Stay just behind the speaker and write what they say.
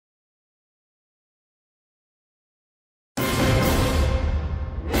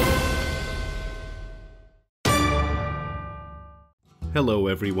Hello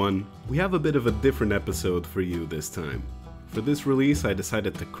everyone, we have a bit of a different episode for you this time. For this release I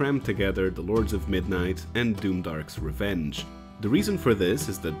decided to cram together The Lords of Midnight and Doomdark's Revenge. The reason for this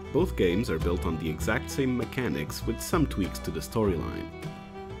is that both games are built on the exact same mechanics with some tweaks to the storyline.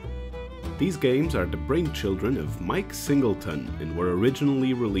 These games are the brainchildren of Mike Singleton and were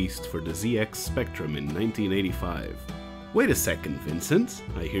originally released for the ZX Spectrum in 1985. Wait a second, Vincent,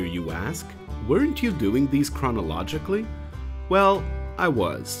 I hear you ask. Weren't you doing these chronologically? Well, I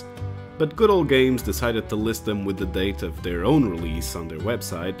was. But Good Old Games decided to list them with the date of their own release on their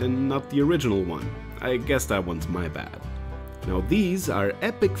website and not the original one. I guess that one's my bad. Now these are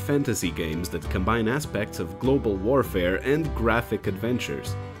epic fantasy games that combine aspects of global warfare and graphic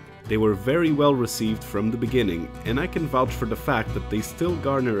adventures. They were very well received from the beginning, and I can vouch for the fact that they still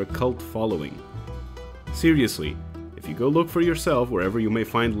garner a cult following. Seriously, if you go look for yourself wherever you may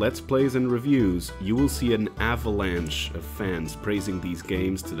find Let's Plays and reviews, you will see an avalanche of fans praising these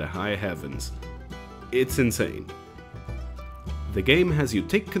games to the high heavens. It's insane. The game has you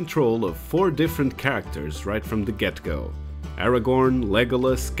take control of 4 different characters right from the get-go. Aragorn,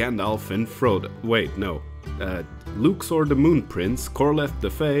 Legolas, Gandalf, and Frodo. Wait, no. Luxor the Moon Prince, Corleth the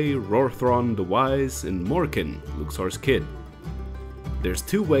Fae, Rorthron the Wise, and Morkin, Luxor's kid. There's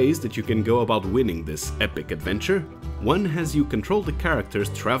 2 ways that you can go about winning this epic adventure. One has you control the characters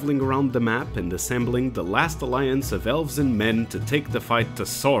traveling around the map and assembling the last alliance of elves and men to take the fight to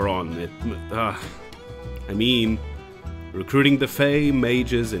Sauron. Recruiting the Fae,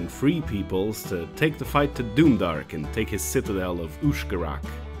 mages, and free peoples to take the fight to Doomdark and take his citadel of Ushgarak.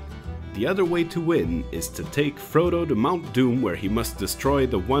 The other way to win is to take Frodo to Mount Doom, where he must destroy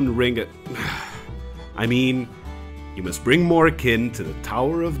the One Ring. You must bring Morkin to the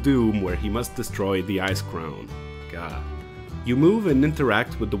Tower of Doom, where he must destroy the Ice Crown. God. You move and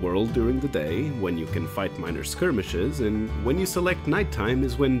interact with the world during the day, when you can fight minor skirmishes, and when you select nighttime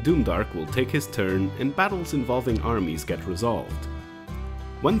is when Doomdark will take his turn and battles involving armies get resolved.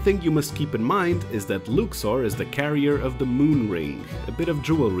 One thing you must keep in mind is that Luxor is the carrier of the Moon Ring, a bit of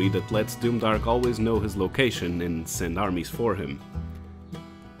jewelry that lets Doomdark always know his location and send armies for him.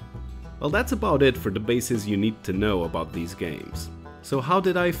 Well, that's about it for the bases you need to know about these games. So how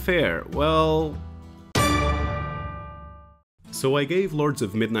did I fare? Well... So I gave Lords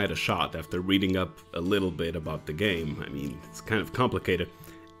of Midnight a shot after reading up a little bit about the game. It's kind of complicated.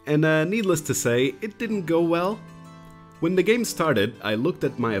 And needless to say, it didn't go well. When the game started, I looked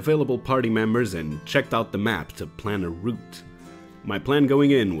at my available party members and checked out the map to plan a route. My plan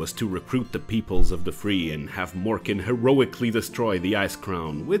going in was to recruit the peoples of the free and have Morkin heroically destroy the Ice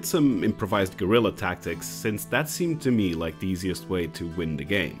Crown with some improvised guerrilla tactics, since that seemed to me like the easiest way to win the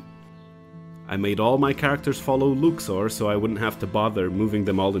game. I made all my characters follow Luxor so I wouldn't have to bother moving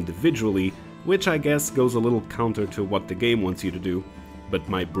them all individually, which I guess goes a little counter to what the game wants you to do, but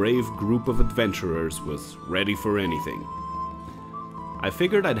my brave group of adventurers was ready for anything. I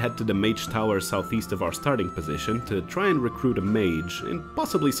figured I'd head to the Mage Tower southeast of our starting position to try and recruit a mage, and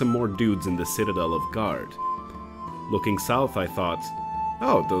possibly some more dudes in the Citadel of Guard. Looking south I thought,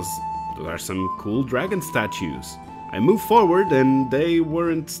 oh, those are some cool dragon statues. I moved forward and they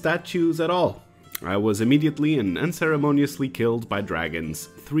weren't statues at all. I was immediately and unceremoniously killed by dragons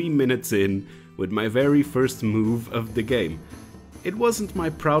 3 minutes in with my very first move of the game. It wasn't my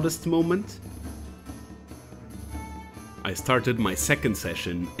proudest moment. I started my second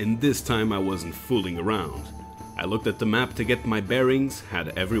session, and this time I wasn't fooling around. I looked at the map to get my bearings,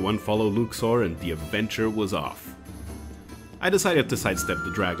 had everyone follow Luxor, and the adventure was off. I decided to sidestep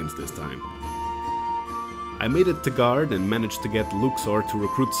the dragons this time. I made it to Guard and managed to get Luxor to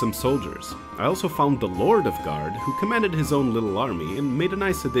recruit some soldiers. I also found the Lord of Guard, who commanded his own little army and made a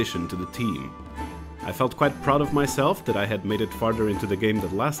nice addition to the team. I felt quite proud of myself that I had made it farther into the game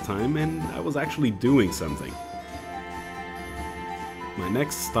than last time, and I was actually doing something. My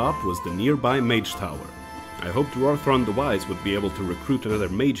next stop was the nearby Mage Tower. I hoped Rorthron the Wise would be able to recruit another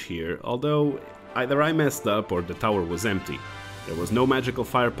mage here, although either I messed up or the tower was empty. There was no magical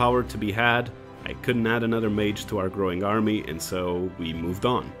firepower to be had, I couldn't add another mage to our growing army, and so we moved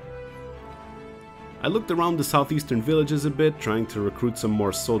on. I looked around the southeastern villages a bit, trying to recruit some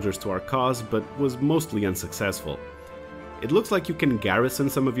more soldiers to our cause, but was mostly unsuccessful. It looks like you can garrison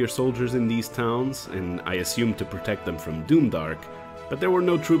some of your soldiers in these towns, and I assumed to protect them from Doomdark, but there were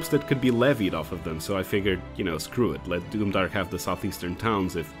no troops that could be levied off of them, so I figured, screw it, let Doomdark have the southeastern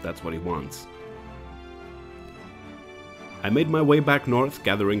towns if that's what he wants. I made my way back north,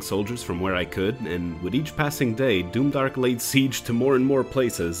 gathering soldiers from where I could, and with each passing day, Doomdark laid siege to more and more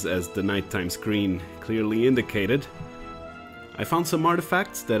places, as the nighttime screen clearly indicated. I found some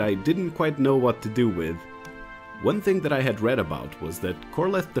artifacts that I didn't quite know what to do with. One thing that I had read about was that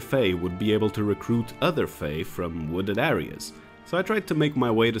Corleth the Fae would be able to recruit other Fae from wooded areas, so I tried to make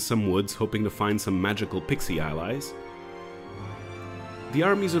my way to some woods hoping to find some magical pixie allies. The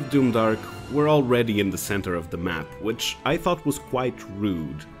armies of Doomdark were already in the center of the map, which I thought was quite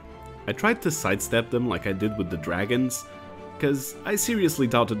rude. I tried to sidestep them like I did with the dragons, because I seriously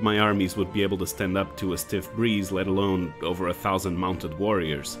doubted my armies would be able to stand up to a stiff breeze, let alone over 1,000 mounted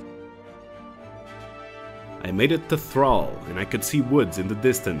warriors. I made it to Thrall, and I could see woods in the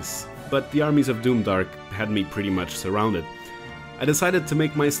distance, but the armies of Doomdark had me pretty much surrounded. I decided to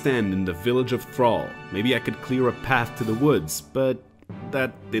make my stand in the village of Thrall. Maybe I could clear a path to the woods, but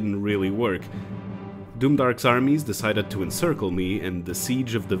that didn't really work. Doomdark's armies decided to encircle me, and the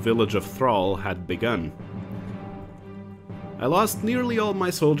siege of the village of Thrall had begun. I lost nearly all my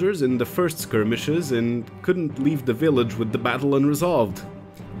soldiers in the first skirmishes and couldn't leave the village with the battle unresolved.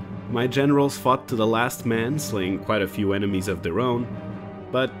 My generals fought to the last man, slaying quite a few enemies of their own,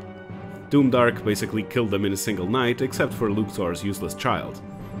 but Doomdark basically killed them in a single night, except for Luxor's useless child.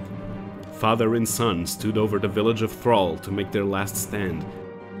 Father and son stood over the village of Thrall to make their last stand.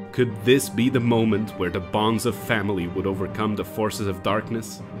 Could this be the moment where the bonds of family would overcome the forces of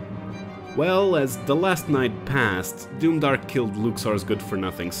darkness? Well, as the last night passed, Doomdark killed Luxor's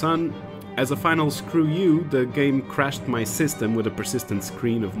good-for-nothing son. As a final screw you, the game crashed my system with a persistent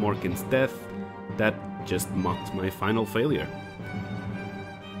screen of Morkin's death. That just mocked my final failure.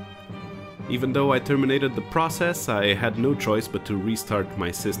 Even though I terminated the process, I had no choice but to restart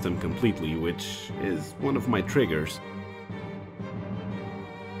my system completely, which is one of my triggers.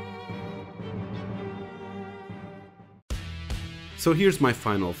 So here's my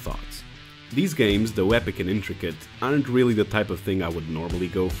final thoughts. These games, though epic and intricate, aren't really the type of thing I would normally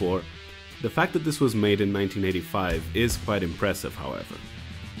go for. The fact that this was made in 1985 is quite impressive, however.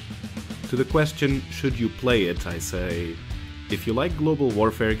 To the question, should you play it, I say, if you like global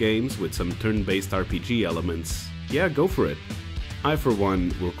warfare games with some turn-based RPG elements, yeah, go for it. I, for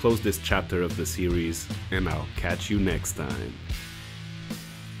one, will close this chapter of the series, and I'll catch you next time.